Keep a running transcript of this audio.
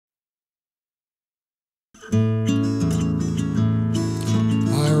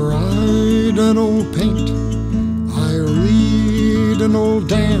an old paint, I lead an old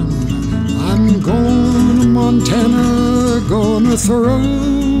Dan. I'm going to Montana, gonna throw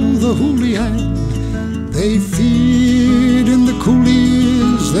the Julian. They feed in the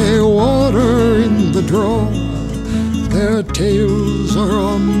coulees, they water in the draw. Their tails are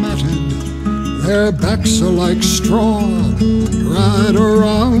all matted, their backs are like straw. Ride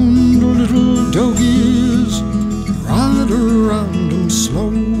around, little dogies, ride around 'em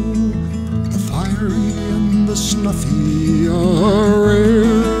slow. The fiery and the snuffy are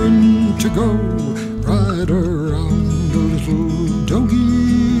raring to go. Ride around, little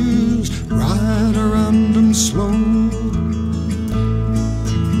dogies, ride around 'em slow.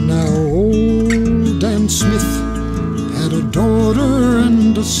 Now old Dan Smith had a daughter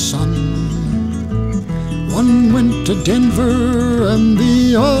and a son. One went to Denver and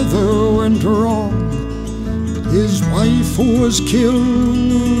the other went wrong. His wife was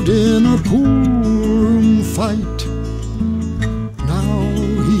killed in a poolroom fight. Now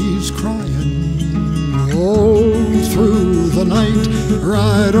he's crying all through the night.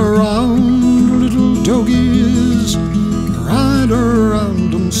 Ride around, little dogies, ride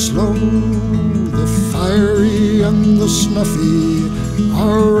around 'em slow. The fiery and the snuffy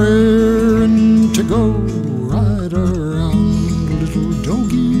are raring to go. Ride around, little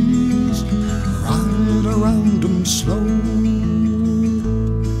dogies, ride around 'em slow.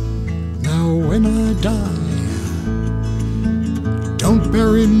 Now when I die, don't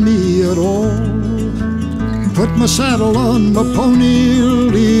bury me at all. Put my saddle on my pony,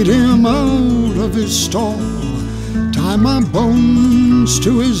 lead him out of his stall. Tie my bones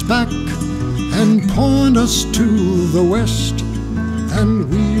to his back and point us to the west. And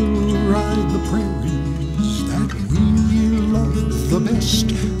we'll ride the prairies that we love the best.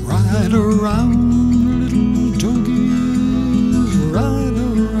 Ride around, little dogies, ride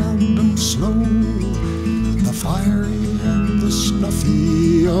around 'em slow. The fiery and the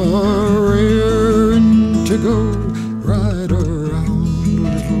snuffy are raring to go. Ride around,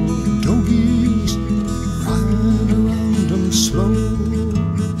 little dogies, ride around 'em slow.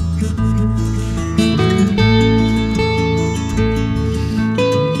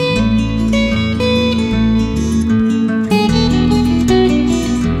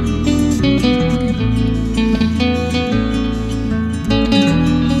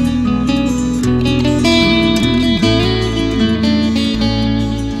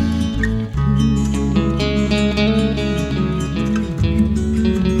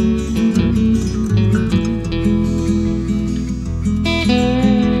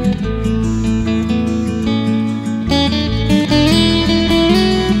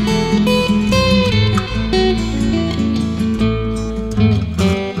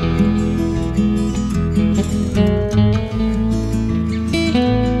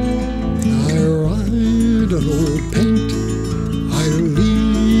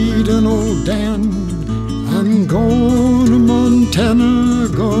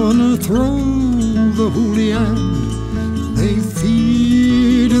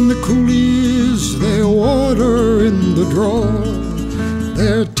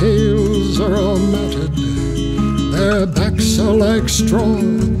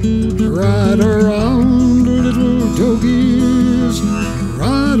 Ride around, little dogies,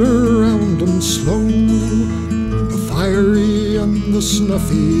 ride around 'em slow. The fiery and the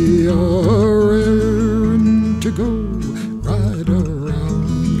snuffy are raring to go. Ride around,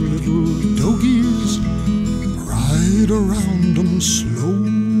 little dogies, ride around 'em slow.